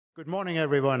Good morning,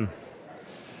 everyone.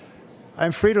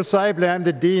 I'm Friedel Seible. I'm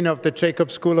the Dean of the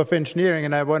Jacobs School of Engineering,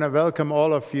 and I want to welcome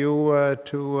all of you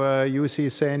to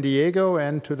UC San Diego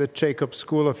and to the Jacobs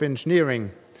School of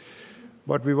Engineering.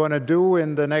 What we want to do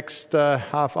in the next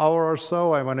half hour or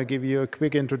so, I want to give you a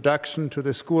quick introduction to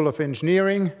the School of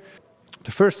Engineering.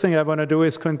 The first thing I want to do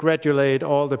is congratulate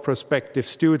all the prospective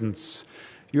students.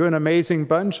 You're an amazing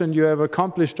bunch, and you have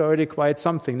accomplished already quite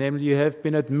something. Namely, you have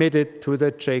been admitted to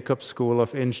the Jacobs School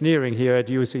of Engineering here at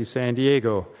UC San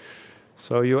Diego.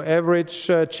 So your average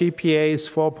GPA is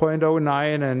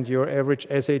 4.09, and your average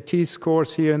SAT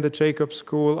scores here in the Jacobs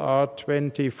School are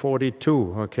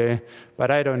 2042, okay? But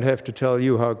I don't have to tell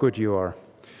you how good you are.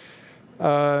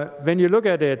 When you look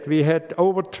at it, we had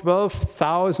over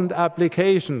 12,000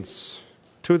 applications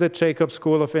to the Jacobs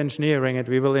School of Engineering, and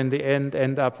we will in the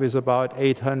end up with about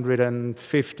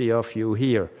 850 of you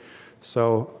here.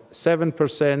 So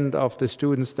 7% of the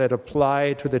students that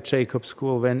apply to the Jacobs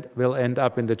School will end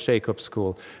up in the Jacobs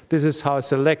School. This is how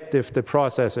selective the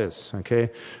process is,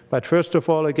 okay? But first of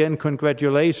all, again,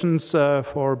 congratulations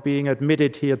for being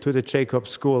admitted here to the Jacobs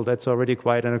School. That's already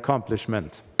quite an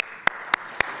accomplishment.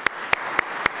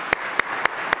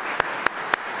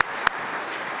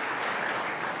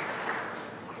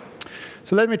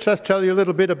 So let me just tell you a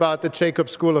little bit about the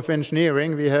Jacobs School of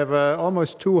Engineering. We have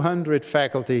almost 200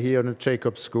 faculty here in the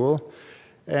Jacobs School.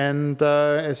 And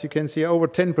as you can see, over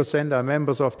 10% are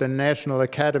members of the National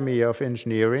Academy of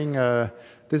Engineering.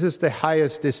 This is the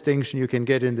highest distinction you can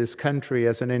get in this country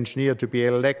as an engineer, to be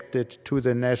elected to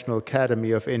the National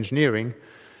Academy of Engineering.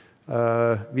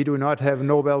 We do not have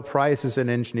Nobel Prizes in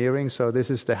engineering, so this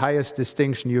is the highest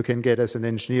distinction you can get as an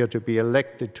engineer, to be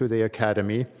elected to the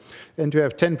academy. And to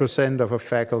have 10% of a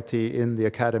faculty in the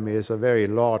academy is a very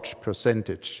large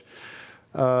percentage.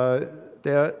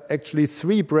 There are actually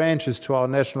three branches to our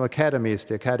national academies: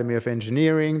 the Academy of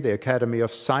Engineering, the Academy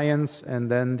of Science,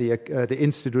 and then the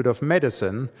Institute of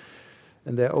Medicine.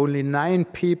 And there are only 9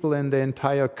 people in the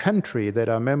entire country that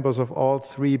are members of all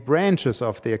three branches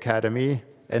of the academy,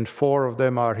 and 4 of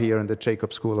them are here in the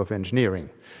Jacobs School of Engineering.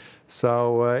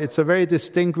 So it's a very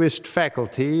distinguished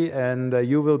faculty, and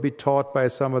you will be taught by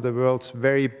some of the world's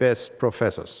very best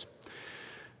professors.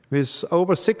 With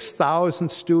over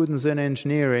 6,000 students in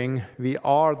engineering, we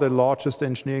are the largest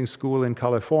engineering school in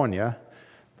California,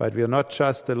 but we are not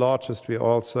just the largest, we are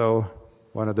also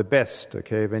one of the best,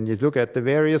 okay? When you look at the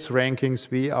various rankings,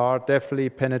 we are definitely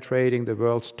penetrating the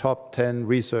world's top 10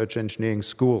 research engineering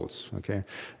schools, okay?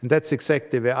 And that's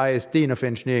exactly where I, as Dean of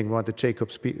Engineering, want the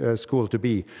Jacobs School to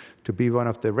be one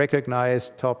of the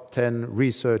recognized top 10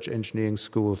 research engineering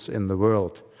schools in the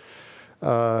world.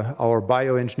 Our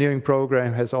bioengineering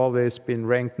program has always been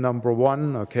ranked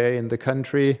 #1, okay, in the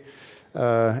country,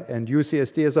 and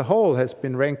UCSD as a whole has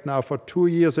been ranked now for 2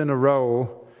 years in a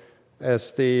row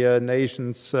as the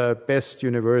nation's best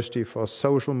university for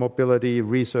social mobility,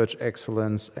 research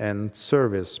excellence, and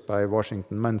service by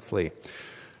Washington Monthly.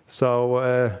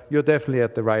 So you're definitely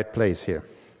at the right place here.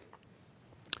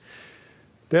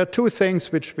 There are 2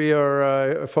 things which we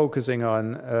are focusing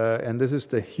on, and this is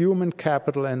the human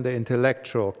capital and the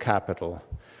intellectual capital.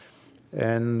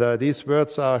 And these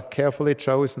words are carefully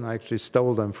chosen. I actually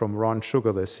stole them from Ron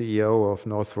Sugar, the CEO of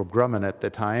Northrop Grumman at the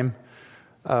time.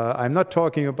 I'm not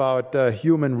talking about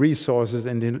human resources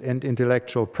and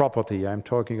intellectual property. I'm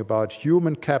talking about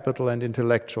human capital and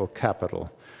intellectual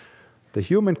capital. The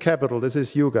human capital, this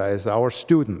is you guys, our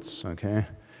students, okay?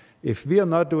 If we are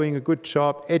not doing a good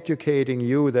job educating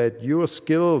you that your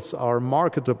skills are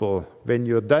marketable when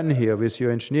you're done here with your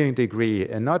engineering degree,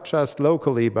 and not just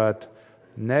locally, but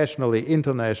nationally,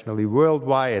 internationally,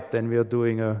 worldwide, then we are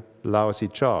doing a lousy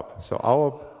job. So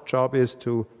our job is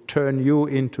to turn you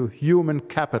into human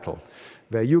capital,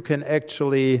 where you can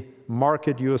actually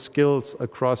market your skills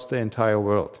across the entire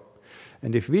world.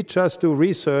 And if we just do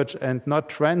research and not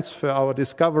transfer our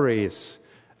discoveries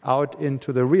out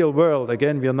into the real world,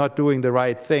 again, we are not doing the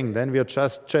right thing. Then we are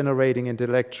just generating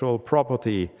intellectual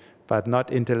property, but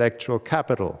not intellectual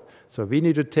capital. So we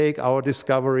need to take our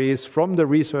discoveries from the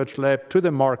research lab to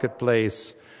the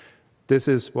marketplace. This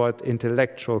is what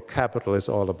intellectual capital is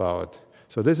all about.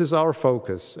 So this is our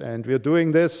focus, and we're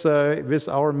doing this with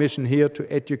our mission here to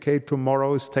educate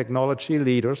tomorrow's technology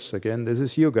leaders. Again, this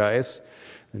is you guys.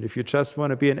 And if you just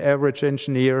want to be an average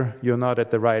engineer, you're not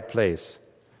at the right place.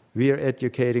 We are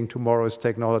educating tomorrow's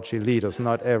technology leaders,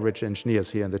 not average engineers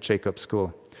here in the Jacobs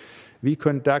School. We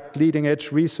conduct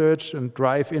leading-edge research and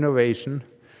drive innovation.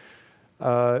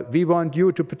 We want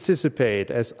you to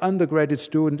participate as undergraduate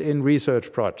student in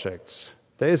research projects.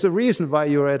 There is a reason why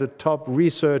you're at a top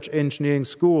research engineering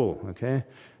school, okay?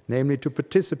 Namely to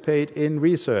participate in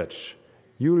research.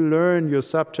 You learn your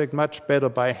subject much better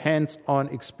by hands-on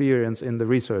experience in the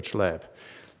research lab.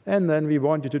 And then we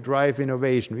want you to drive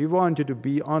innovation. We want you to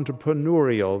be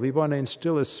entrepreneurial. We want to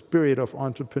instill a spirit of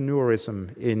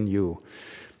entrepreneurism in you.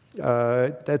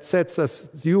 That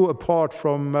sets you apart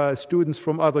from students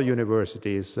from other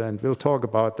universities, and we'll talk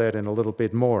about that in a little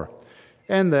bit more.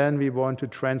 And then we want to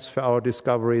transfer our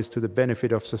discoveries to the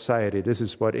benefit of society. This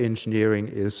is what engineering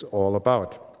is all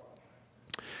about.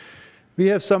 We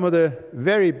have some of the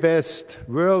very best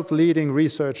world-leading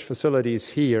research facilities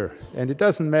here, and it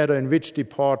doesn't matter in which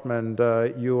department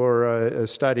you're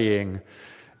studying.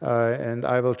 And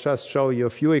I will just show you a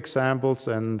few examples,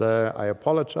 and I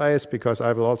apologize because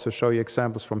I will also show you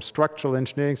examples from structural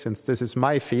engineering, since this is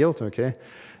my field, okay?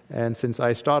 And since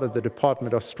I started the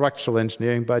Department of Structural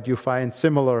Engineering, but you find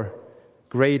similar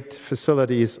great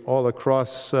facilities all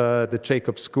across the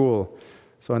Jacobs School.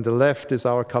 So on the left is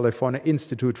our California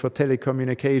Institute for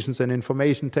Telecommunications and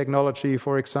Information Technology,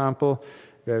 for example,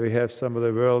 where we have some of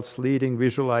the world's leading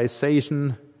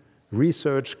visualization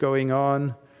research going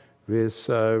on with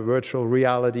virtual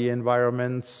reality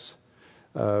environments,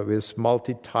 with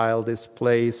multi-tile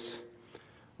displays.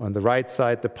 On the right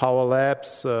side, the Power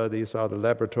Labs. These are the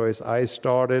laboratories I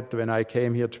started when I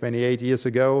came here 28 years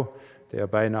ago. They are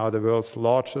by now the world's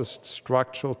largest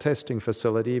structural testing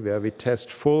facility, where we test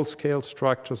full-scale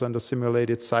structures under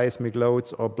simulated seismic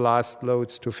loads or blast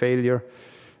loads to failure.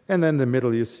 And then in the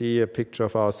middle, you see a picture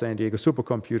of our San Diego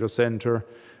Supercomputer Center,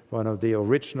 one of the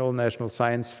original National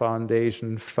Science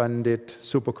Foundation-funded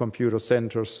supercomputer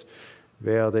centers,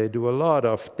 where they do a lot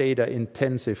of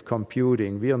data-intensive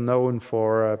computing. We are known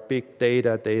for big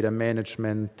data, data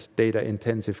management,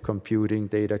 data-intensive computing,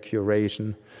 data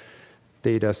curation,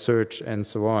 data search, and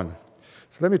so on.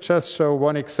 So let me just show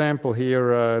one example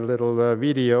here, a little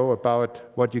video about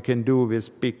what you can do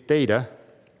with big data.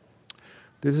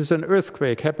 This is an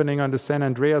earthquake happening on the San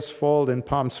Andreas Fault in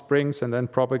Palm Springs and then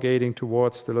propagating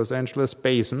towards the Los Angeles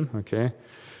Basin, okay?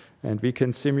 And we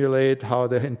can simulate how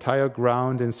the entire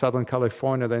ground in Southern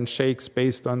California then shakes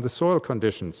based on the soil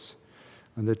conditions,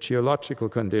 on the geological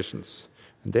conditions.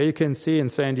 And there you can see in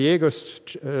San Diego,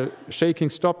 shaking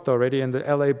stopped already. In the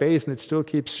LA Basin, it still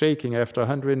keeps shaking after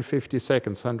 150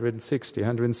 seconds, 160,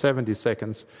 170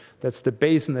 seconds. That's the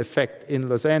basin effect in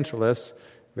Los Angeles,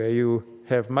 where you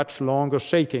have much longer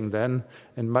shaking then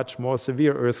and much more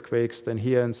severe earthquakes than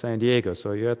here in San Diego.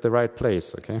 So you're at the right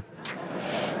place, okay?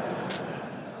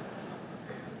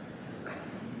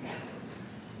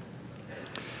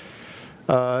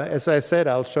 As I said,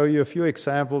 I'll show you a few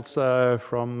examples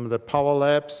from the Power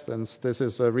Labs. And this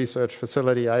is a research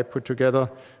facility I put together.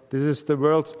 This is the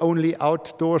world's only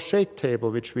outdoor shake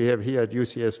table, which we have here at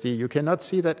UCSD. You cannot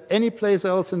see that any place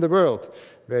else in the world,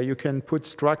 where you can put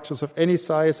structures of any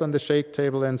size on the shake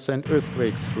table and send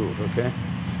earthquakes through, okay?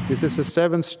 This is a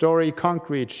 7-story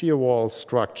concrete shear wall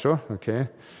structure, okay,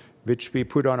 which we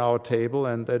put on our table,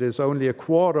 and that is only a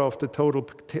quarter of the total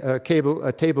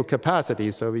table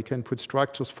capacity, so we can put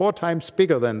structures 4 times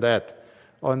bigger than that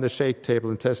on the shake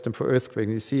table and test them for earthquake.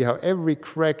 You see how every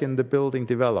crack in the building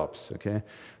develops, okay?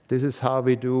 This is how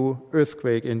we do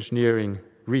earthquake engineering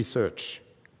research.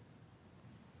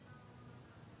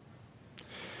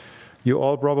 You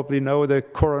all probably know the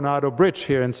Coronado Bridge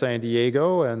here in San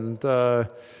Diego, and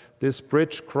this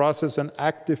bridge crosses an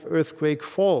active earthquake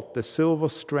fault, the Silver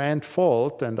Strand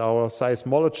Fault, and our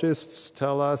seismologists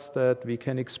tell us that we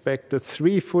can expect a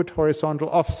 3-foot horizontal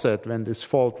offset when this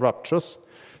fault ruptures.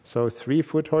 So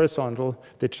 3-foot horizontal,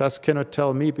 they just cannot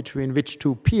tell me between which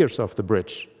 2 piers of the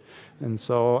bridge. And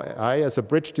so I, as a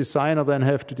bridge designer, then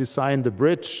have to design the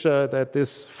bridge that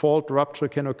this fault rupture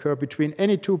can occur between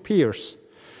any 2 piers.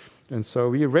 And so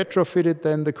we retrofitted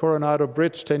then the Coronado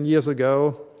Bridge 10 years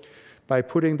ago by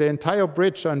putting the entire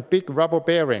bridge on big rubber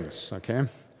bearings, okay?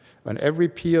 On every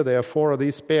pier there are 4 of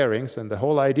these bearings, and the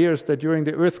whole idea is that during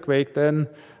the earthquake then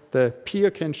the pier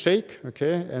can shake,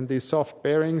 okay? And these soft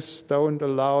bearings don't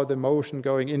allow the motion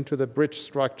going into the bridge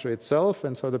structure itself,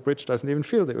 and so the bridge doesn't even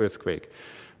feel the earthquake.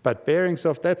 But bearings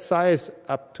of that size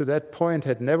up to that point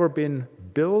had never been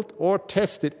built or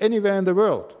tested anywhere in the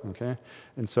world, okay?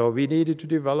 And so we needed to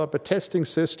develop a testing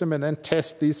system and then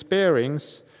test these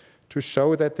bearings to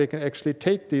show that they can actually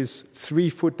take these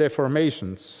 3-foot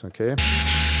deformations, okay?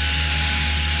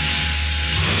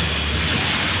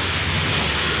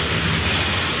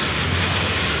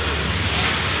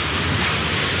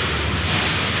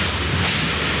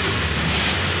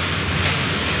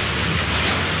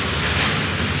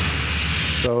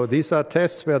 So these are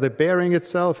tests where the bearing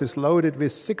itself is loaded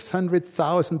with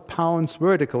 600,000 pounds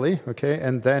vertically, okay,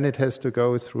 and then it has to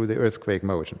go through the earthquake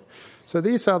motion. So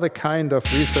these are the kind of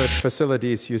research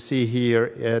facilities you see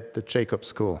here at the Jacob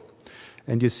School.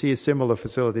 And you see similar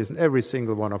facilities in every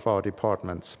single one of our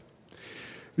departments.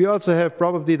 We also have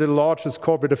probably the largest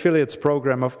corporate affiliates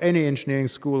program of any engineering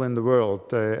school in the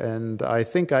world, and I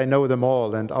think I know them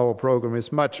all, and our program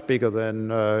is much bigger than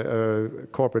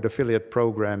corporate affiliate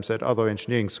programs at other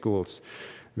engineering schools,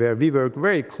 where we work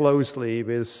very closely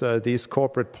with these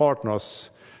corporate partners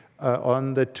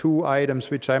on the two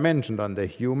items which I mentioned, on the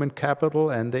human capital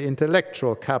and the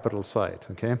intellectual capital side.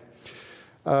 Okay?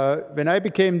 When I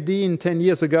became dean 10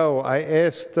 years ago, I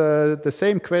asked the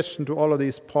same question to all of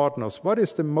these partners. What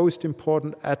is the most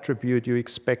important attribute you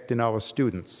expect in our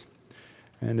students?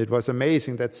 And it was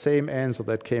amazing, that same answer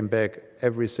that came back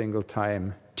every single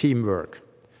time: teamwork.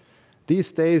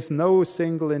 These days, no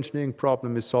single engineering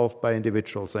problem is solved by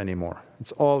individuals anymore.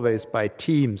 It's always by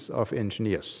teams of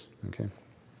engineers. Okay?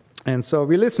 And so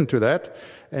we listened to that,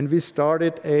 and we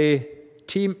started a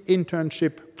team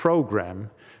internship program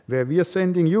where we are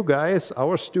sending you guys,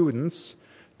 our students,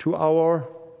 to our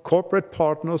corporate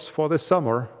partners for the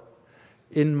summer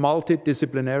in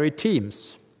multidisciplinary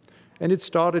teams. And it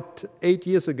started 8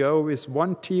 years ago with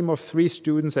one team of 3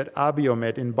 students at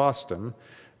Abiomed in Boston,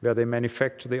 where they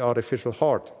manufacture the artificial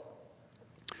heart.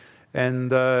 And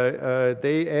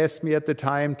they asked me at the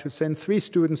time to send 3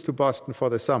 students to Boston for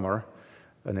the summer: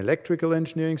 an electrical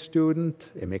engineering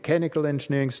student, a mechanical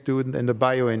engineering student, and a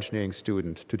bioengineering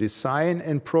student, to design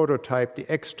and prototype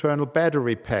the external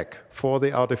battery pack for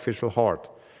the artificial heart.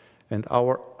 And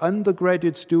our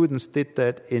undergraduate students did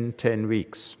that in 10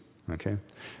 weeks. Okay?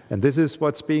 And this is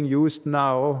what's being used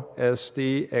now as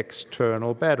the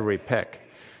external battery pack.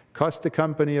 Cost the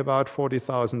company about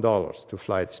 $40,000 to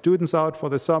fly the students out for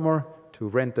the summer, to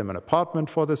rent them an apartment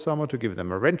for the summer, to give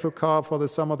them a rental car for the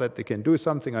summer that they can do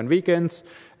something on weekends,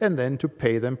 and then to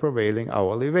pay them prevailing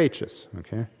hourly wages.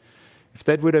 Okay? If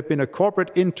that would have been a corporate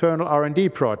internal R&D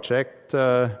project,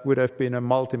 would have been a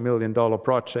multi-million-dollar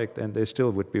project, and they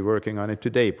still would be working on it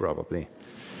today, probably.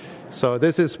 So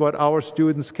this is what our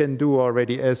students can do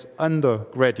already as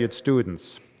undergraduate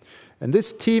students. And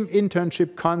this team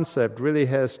internship concept really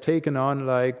has taken on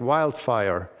like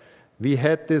wildfire. We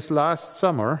had this last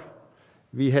summer.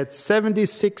 We had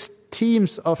 76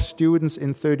 teams of students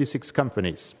in 36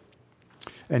 companies.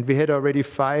 And we had already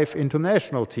 5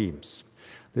 international teams.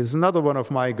 This is another one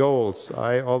of my goals.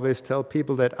 I always tell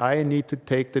people that I need to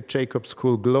take the Jacob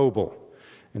School global.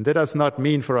 And that does not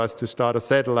mean for us to start a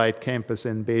satellite campus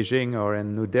in Beijing or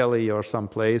in New Delhi or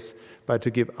someplace, but to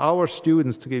give our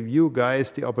students, to give you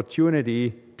guys the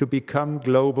opportunity to become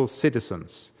global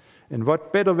citizens. And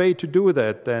what better way to do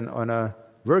that than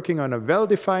working on a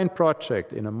well-defined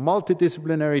project in a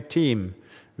multidisciplinary team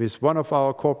with one of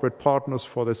our corporate partners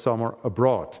for the summer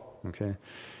abroad. Okay?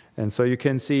 And so you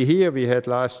can see here,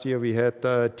 last year we had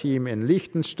a team in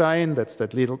Liechtenstein, that's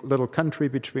that little country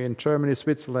between Germany,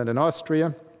 Switzerland, and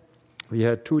Austria. We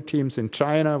had 2 teams in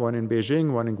China, one in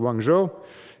Beijing, one in Guangzhou,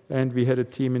 and we had a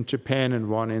team in Japan and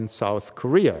one in South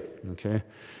Korea. Okay?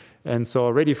 And so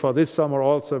already for this summer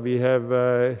also we have,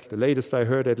 the latest I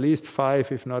heard, at least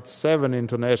 5, if not 7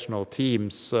 international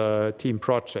teams, team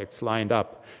projects lined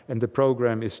up, and the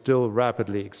program is still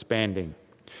rapidly expanding.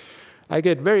 I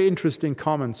get very interesting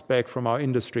comments back from our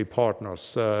industry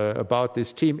partners about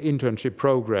this team internship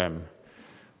program.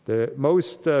 The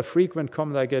most frequent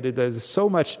comment I get is that it's so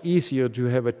much easier to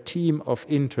have a team of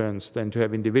interns than to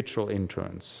have individual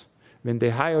interns. When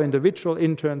they hire individual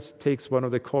interns, it takes one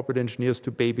of the corporate engineers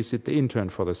to babysit the intern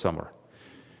for the summer.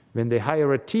 When they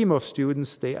hire a team of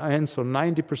students, they answer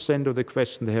 90% of the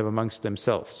questions they have amongst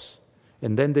themselves.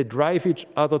 And then they drive each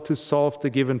other to solve the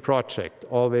given project,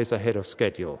 always ahead of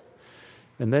schedule.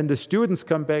 And then the students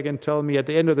come back and tell me at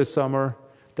the end of the summer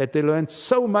that they learned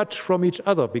so much from each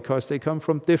other because they come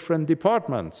from different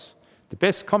departments. The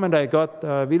best comment I got,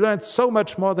 we learned so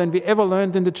much more than we ever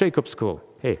learned in the Jacob School.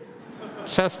 Hey,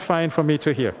 just fine for me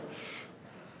to hear.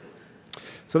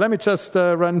 So let me just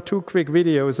run 2 quick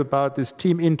videos about this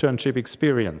team internship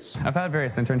experience. I've had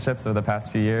various internships over the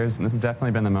past few years, and this has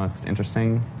definitely been the most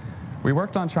interesting. We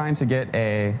worked on trying to get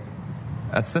a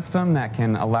system that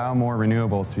can allow more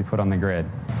renewables to be put on the grid.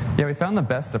 Yeah, we found the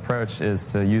best approach is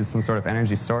to use some sort of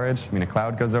energy storage. I mean, a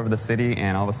cloud goes over the city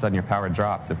and all of a sudden your power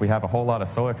drops. If we have a whole lot of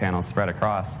solar panels spread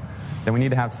across, then we need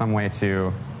to have some way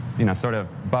to, sort of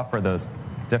buffer those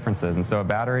differences. And so a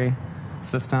battery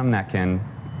system that can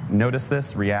notice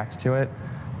this, react to it,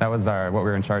 that was what we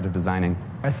were in charge of designing.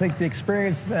 I think the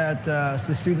experience that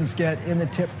the students get in the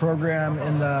TIP program,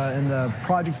 in the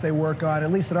projects they work on,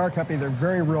 at least at our company, they're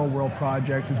very real-world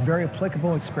projects. It's very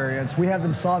applicable experience. We have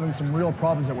them solving some real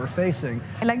problems that we're facing.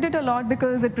 I liked it a lot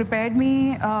because it prepared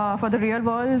me for the real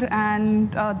world,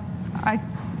 and I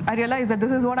realized that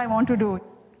this is what I want to do.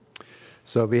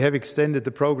 So we have extended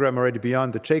the program already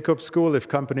beyond the Jacob School. If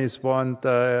companies want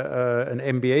an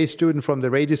MBA student from the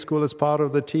Radio School as part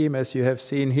of the team, as you have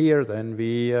seen here, then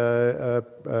we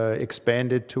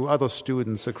expanded to other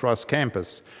students across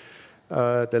campus.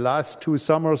 The last 2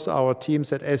 summers, our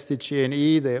teams at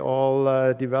SDG&E, they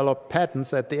all developed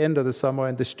patents at the end of the summer,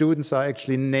 and the students are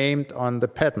actually named on the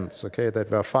patents, okay,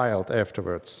 that were filed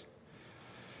afterwards.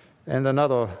 And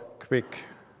another quick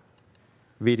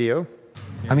video.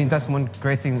 I mean, that's one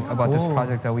great thing about this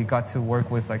project, that we got to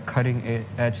work with like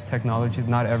cutting-edge technology.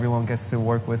 Not everyone gets to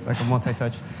work with like a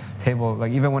multi-touch table.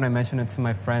 Like even when I mention it to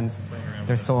my friends,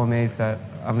 they're so amazed that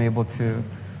I'm able to,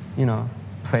 you know,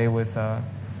 play with a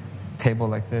table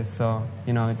like this. So,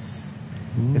 you know, it's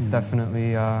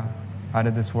definitely out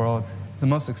of this world. The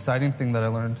most exciting thing that I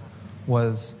learned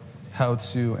was how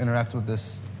to interact with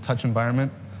this touch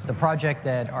environment. The project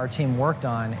that our team worked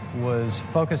on was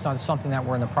focused on something that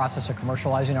we're in the process of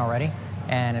commercializing already.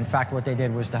 And in fact, what they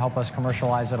did was to help us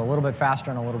commercialize it a little bit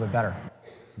faster and a little bit better.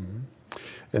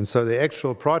 And so the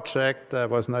actual project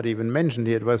was not even mentioned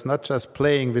here. It was not just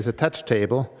playing with a touch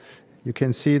table. You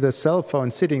can see the cell phone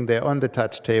sitting there on the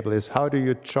touch table. Is how do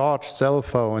you charge cell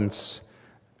phones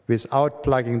without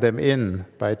plugging them in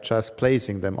by just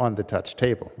placing them on the touch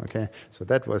table, okay? So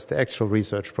that was the actual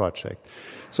research project.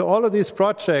 So all of these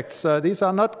projects, these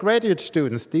are not graduate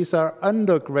students, these are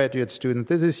undergraduate students.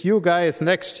 This is you guys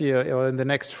next year or in the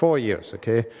next 4 years,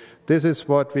 okay? This is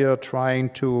what we are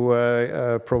trying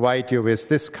to provide you with,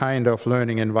 this kind of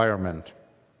learning environment.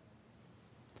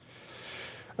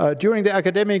 During the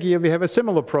academic year, we have a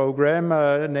similar program,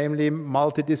 namely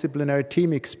multidisciplinary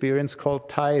team experience called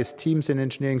TIES, Teams in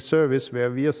Engineering Service, where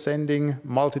we are sending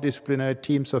multidisciplinary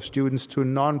teams of students to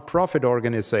non-profit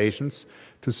organizations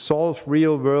to solve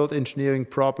real-world engineering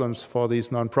problems for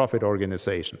these non-profit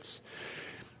organizations.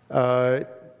 There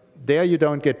you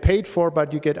don't get paid for,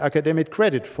 but you get academic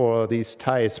credit for these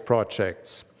TIES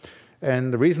projects.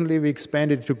 And recently we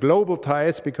expanded to global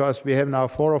ties because we have now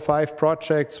 4 or 5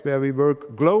 projects where we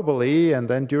work globally, and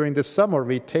then during the summer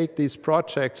we take these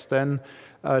projects then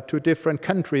to different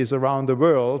countries around the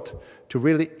world to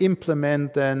really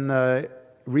implement then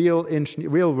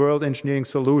real-world engineering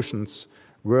solutions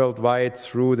worldwide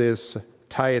through this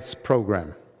TIES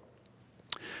program.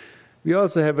 We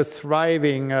also have a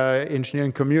thriving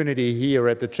engineering community here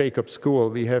at the Jacob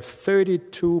School. We have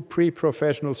 32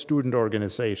 pre-professional student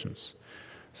organizations.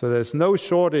 So there's no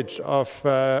shortage of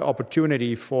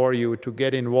opportunity for you to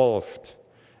get involved.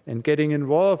 And getting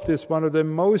involved is one of the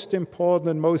most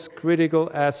important and most critical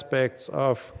aspects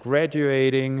of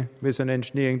graduating with an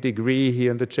engineering degree here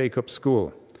in the Jacob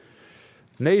School.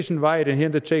 Nationwide, and here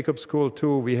in the Jacob School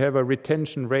too, we have a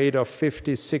retention rate of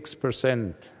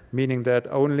 56%. Meaning that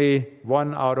only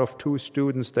 1 out of 2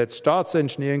 students that starts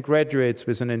engineering graduates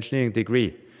with an engineering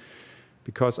degree,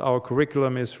 because our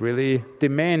curriculum is really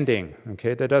demanding.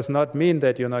 Okay? That does not mean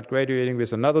that you're not graduating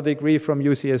with another degree from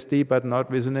UCSD, but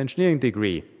not with an engineering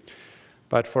degree.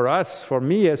 But for us, for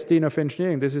me as Dean of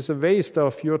Engineering, this is a waste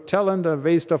of your talent, a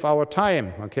waste of our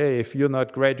time, okay, if you're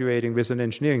not graduating with an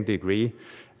engineering degree.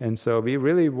 And so we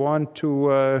really want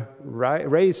to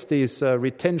raise these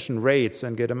retention rates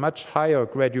and get a much higher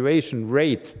graduation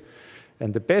rate.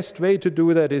 And the best way to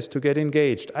do that is to get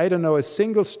engaged. I don't know a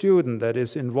single student that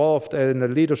is involved in the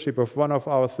leadership of one of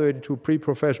our 32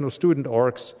 pre-professional student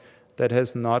orgs that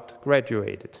has not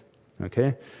graduated,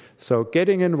 okay? So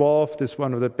getting involved is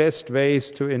one of the best ways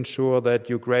to ensure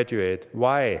that you graduate.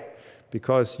 Why?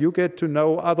 Because you get to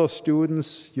know other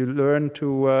students, you learn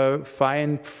to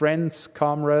find friends,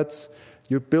 comrades,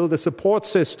 you build a support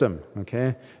system,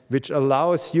 okay, which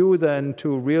allows you then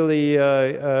to really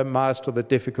master the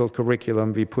difficult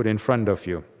curriculum we put in front of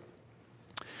you.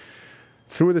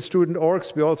 Through the student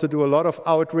orgs, we also do a lot of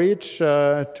outreach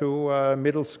to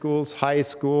middle schools, high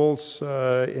schools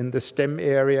in the STEM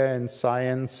area, in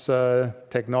science,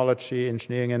 technology,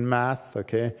 engineering, and math,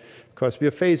 okay? Because we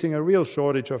are facing a real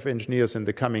shortage of engineers in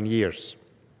the coming years.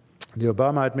 The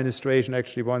Obama administration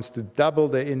actually wants to double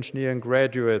the engineering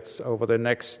graduates over the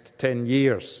next 10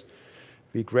 years.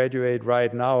 We graduate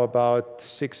right now about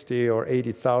 60 or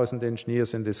 80,000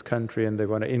 engineers in this country, and they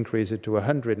want to increase it to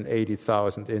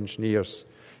 180,000 engineers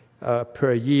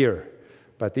per year.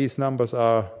 But these numbers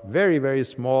are very, very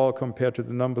small compared to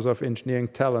the numbers of engineering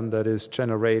talent that is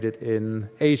generated in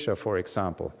Asia, for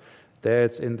example.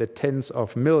 That's in the tens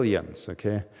of millions,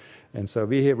 okay? And so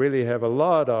we really have a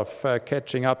lot of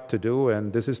catching up to do,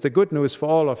 and this is the good news for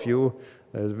all of you.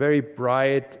 There's a very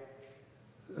bright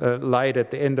light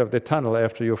at the end of the tunnel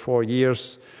after your 4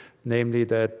 years, namely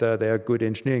that there are good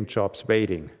engineering jobs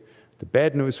waiting. The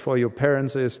bad news for your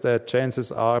parents is that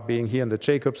chances are, being here in the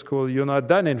Jacob School, you're not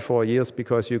done in 4 years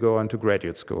because you go on to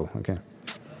graduate school, okay?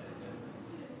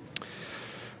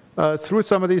 Through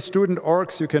some of these student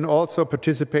orgs, you can also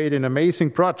participate in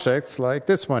amazing projects like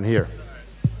this one here.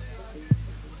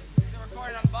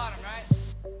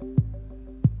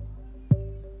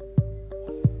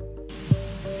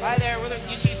 Hi there, we're with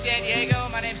UC San Diego.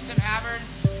 My name's Tim Havard,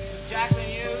 Jacqueline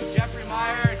Yu, Jeffrey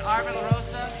Meyer, and Arvin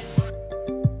LaRosa.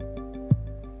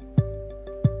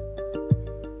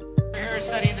 We're here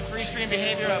studying the free stream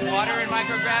behavior of water in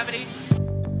microgravity.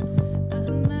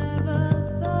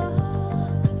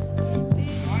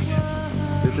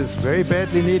 This is very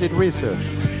badly needed research.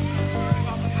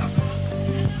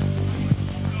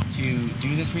 To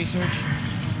do this research,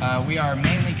 we are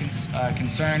mainly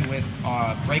concerned with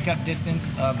breakup distance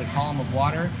of the column of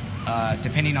water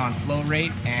depending on flow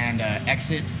rate and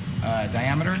exit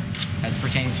diameter as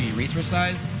pertaining to urethra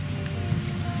size.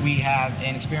 We have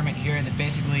an experiment here that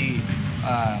basically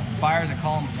fires a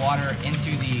column of water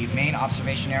into the main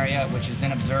observation area, which is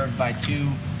then observed by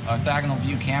two orthogonal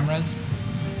view cameras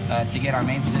to get our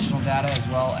main positional data, as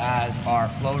well as our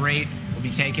flow rate will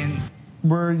be taken.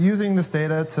 We're using this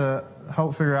data to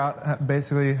help figure out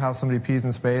basically how somebody pees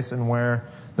in space and where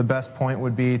the best point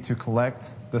would be to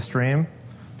collect the stream,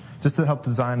 just to help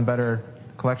design better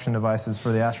collection devices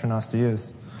for the astronauts to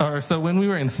use. So when we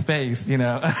were in space, you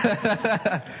know,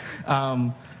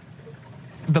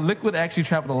 the liquid actually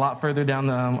traveled a lot further down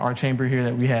our chamber here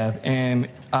that we have, and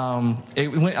it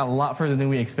went a lot further than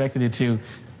we expected it to.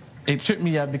 It tripped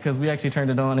me up because we actually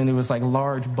turned it on and it was like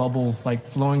large bubbles like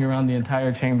flowing around the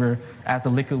entire chamber as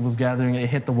the liquid was gathering. It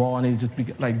hit the wall and it just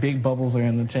like big bubbles are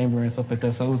in the chamber and stuff like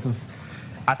that. So it was just,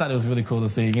 I thought it was really cool to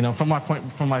see. You know, from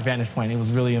my vantage point, it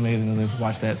was really amazing to just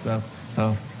watch that stuff.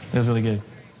 So it was really good.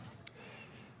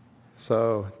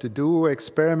 So to do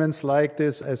experiments like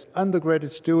this as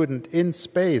undergraduate student in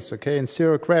space, okay, in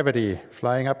zero gravity,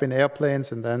 flying up in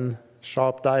airplanes and then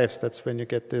sharp dives, that's when you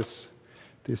get this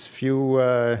few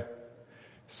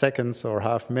seconds or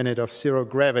half minute of zero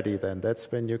gravity then.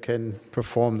 That's when you can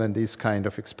perform then these kind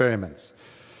of experiments.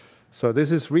 So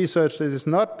this is research that is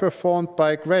not performed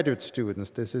by graduate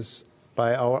students. This is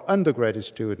by our undergraduate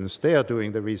students. They are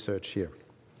doing the research here.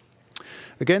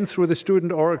 Again, through the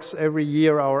student orgs, every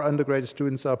year our undergraduate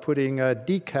students are putting a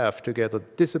DCAF together,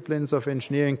 Disciplines of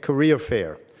Engineering Career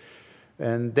Fair.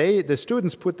 And the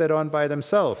students put that on by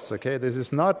themselves, okay? This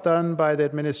is not done by the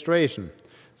administration.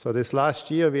 So this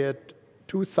last year we had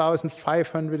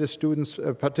 2,500 students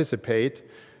participate.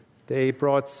 They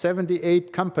brought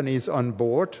 78 companies on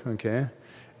board, okay?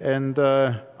 And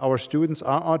our students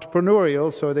are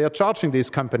entrepreneurial, so they are charging these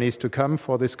companies to come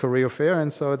for this career fair,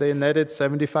 and so they netted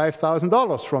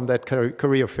 $75,000 from that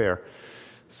career fair.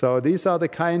 So these are the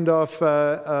kind of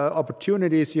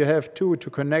opportunities you have to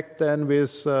connect then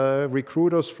with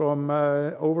recruiters from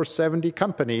over 70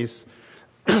 companies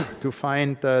to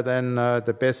find then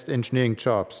the best engineering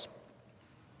jobs.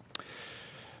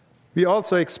 We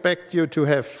also expect you to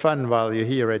have fun while you're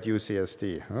here at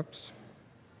UCSD. Oops.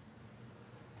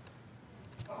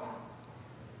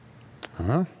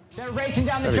 They're racing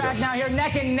down the track now here,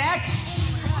 neck and neck.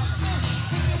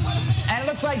 And it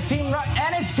looks like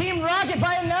it's Team Rocket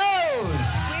by a nose.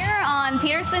 We're on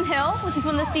Peterson Hill, which is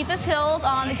one of the steepest hills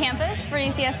on the campus for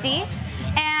UCSD.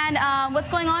 And what's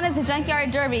going on is the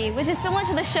Junkyard Derby, which is similar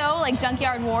to the show like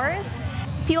Junkyard Wars.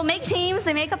 People make teams,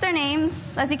 they make up their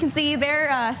names. As you can see,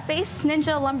 they're space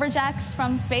ninja lumberjacks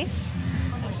from space.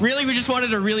 Really, we just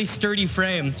wanted a really sturdy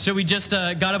frame, so we just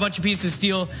got a bunch of pieces of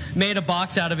steel, made a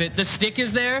box out of it. The stick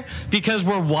is there because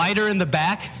we're wider in the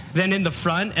back than in the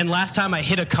front, and last time I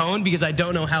hit a cone because I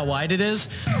don't know how wide it is.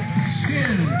 2, 1, go!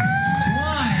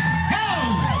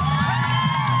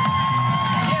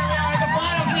 Here we are at the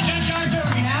finals of the Junkyard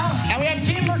Derby now. And we have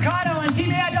Team Mercado and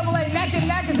Team AIAA neck and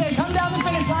neck as they come down the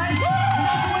finish line. The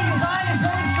multi-wing design is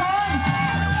going strong.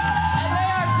 And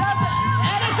they are definitely...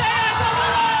 And it's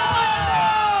AIAA!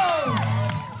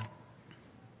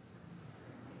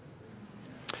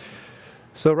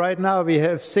 So right now we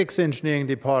have 6 engineering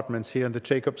departments here in the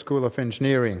Jacob School of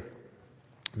Engineering.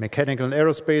 Mechanical and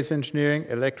aerospace engineering,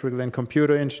 electrical and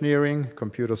computer engineering,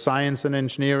 computer science and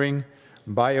engineering,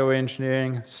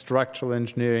 bioengineering, structural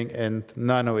engineering, and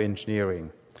nanoengineering.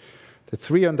 The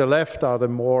 3 on the left are the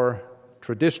more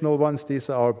traditional ones. These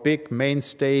are our big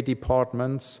mainstay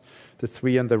departments. The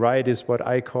three on the right is what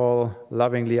I call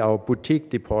lovingly our boutique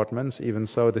departments, even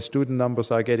so the student numbers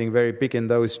are getting very big in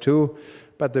those too.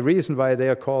 But the reason why they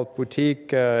are called boutique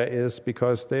is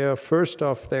because they are first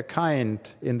of their kind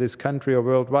in this country or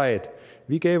worldwide.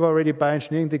 We gave already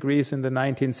bioengineering degrees in the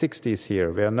 1960s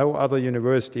here, where no other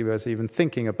university was even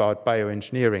thinking about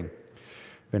bioengineering.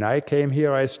 When I came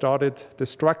here, I started the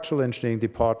structural engineering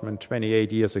department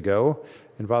 28 years ago.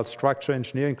 And while structural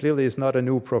engineering clearly is not a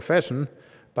new profession,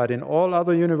 but in all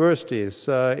other universities,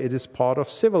 it is part of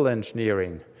civil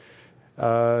engineering.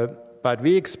 But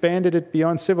we expanded it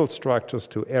beyond civil structures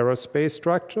to aerospace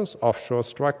structures, offshore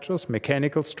structures,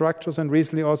 mechanical structures, and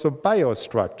recently also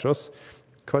biostructures.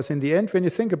 Because in the end, when you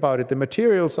think about it, the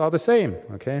materials are the same,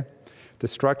 okay? The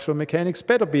structural mechanics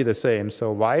better be the same.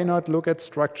 So why not look at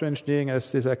structural engineering as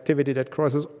this activity that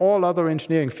crosses all other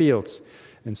engineering fields?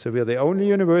 And so we're the only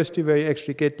university where you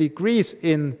actually get degrees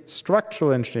in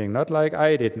structural engineering, not like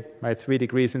I did, my 3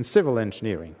 degrees in civil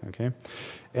engineering, okay?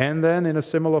 And then in a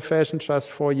similar fashion,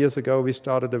 just 4 years ago, we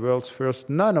started the world's first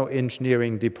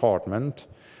nano-engineering department,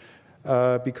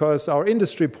 because our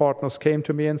industry partners came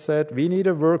to me and said, we need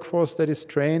a workforce that is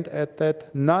trained at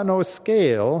that nano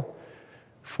scale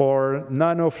for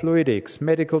nanofluidics,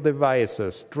 medical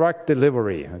devices, drug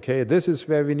delivery. Okay, this is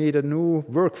where we need a new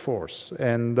workforce.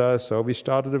 And so we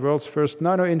started the world's first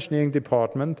nano-engineering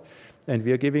department, and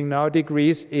we are giving now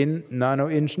degrees in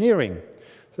nano-engineering.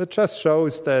 So it just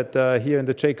shows that here in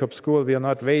the Jacob School, we are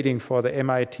not waiting for the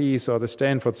MITs or the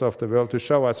Stanfords of the world to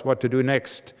show us what to do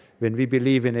next. When we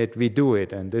believe in it, we do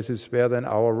it. And this is where then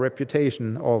our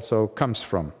reputation also comes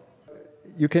from.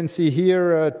 You can see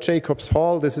here Jacobs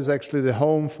Hall. This is actually the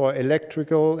home for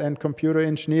electrical and computer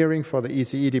engineering for the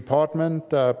ECE department.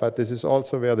 But this is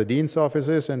also where the dean's office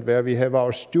is and where we have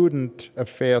our student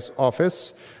affairs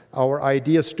office, our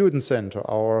IDEA Student Center,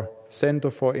 our Center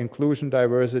for Inclusion,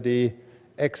 Diversity,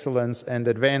 Excellence and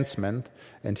Advancement.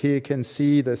 And here you can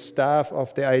see the staff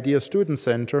of the IDEA Student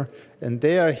Center, and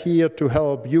they are here to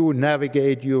help you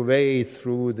navigate your way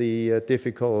through the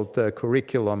difficult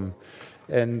curriculum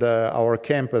and our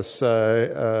campus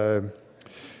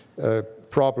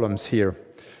problems here.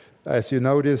 As you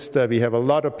noticed, we have a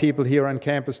lot of people here on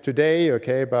campus today,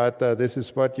 okay, but this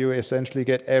is what you essentially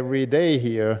get every day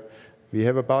here. We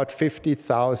have about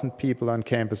 50,000 people on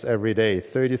campus every day,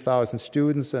 30,000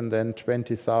 students and then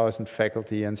 20,000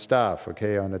 faculty and staff,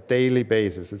 okay, on a daily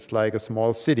basis. It's like a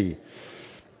small city.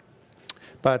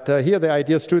 But here the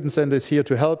IDEA Student Center is here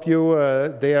to help you.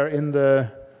 They are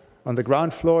on the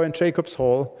ground floor in Jacobs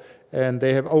Hall, and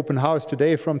they have open house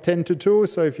today from 10 to 2,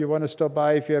 so if you want to stop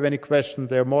by, if you have any questions,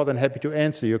 they're more than happy to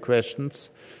answer your questions.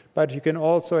 But you can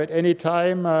also at any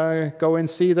time go and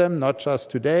see them, not just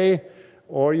today,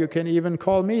 or you can even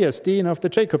call me as Dean of the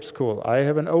Jacob School. I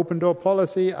have an open door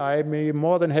policy. I'm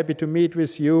more than happy to meet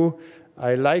with you.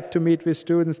 I like to meet with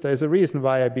students. There's a reason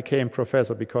why I became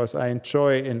professor, because I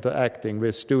enjoy interacting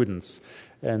with students.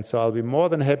 And so I'll be more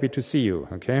than happy to see you,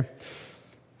 okay?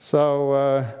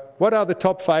 So what are the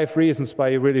top 5 reasons why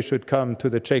you really should come to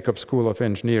the Jacob School of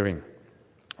Engineering?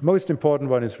 Most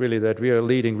important one is really that we are a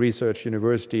leading research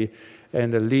university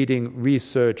and a leading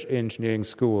research engineering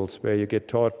schools where you get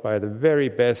taught by the very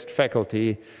best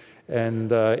faculty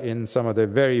and in some of the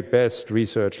very best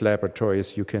research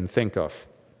laboratories you can think of.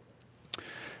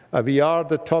 We are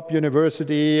the top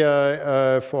university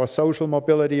for social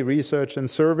mobility, research and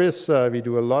service. We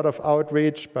do a lot of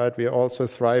outreach, but we are also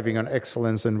thriving on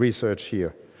excellence in research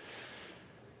here.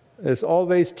 There's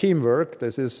always teamwork.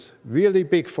 This is really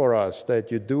big for us,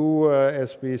 that you do,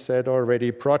 as we said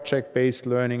already, project-based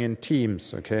learning in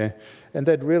teams, okay? And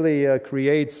that really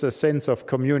creates a sense of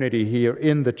community here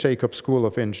in the Jacob School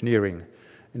of Engineering.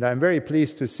 And I'm very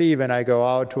pleased to see when I go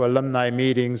out to alumni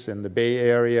meetings in the Bay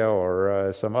Area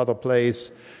or some other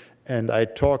place, and I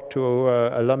talk to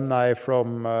alumni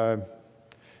from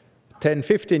 10,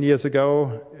 15 years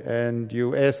ago, and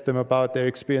you ask them about their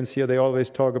experience here, they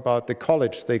always talk about the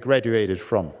college they graduated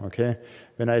from, okay?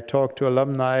 When I talk to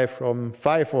alumni from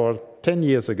 5 or 10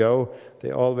 years ago, they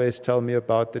always tell me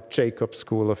about the Jacob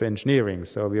School of Engineering.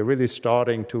 So we're really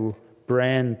starting to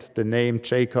brand the name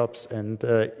Jacobs and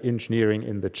engineering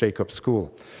in the Jacob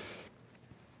School.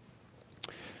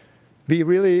 We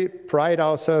really pride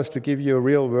ourselves to give you a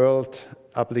real-world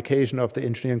application of the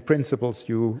engineering principles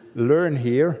you learn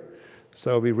here.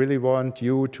 So we really want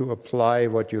you to apply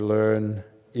what you learn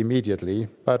immediately.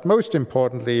 But most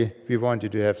importantly, we want you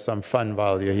to have some fun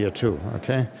while you're here too,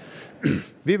 okay?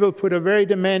 We will put a very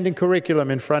demanding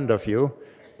curriculum in front of you,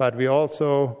 but we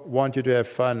also want you to have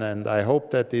fun. And I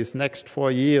hope that these next 4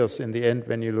 years, in the end,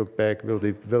 when you look back, will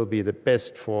be the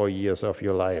best 4 years of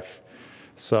your life.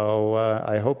 So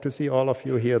I hope to see all of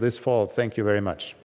you here this fall. Thank you very much.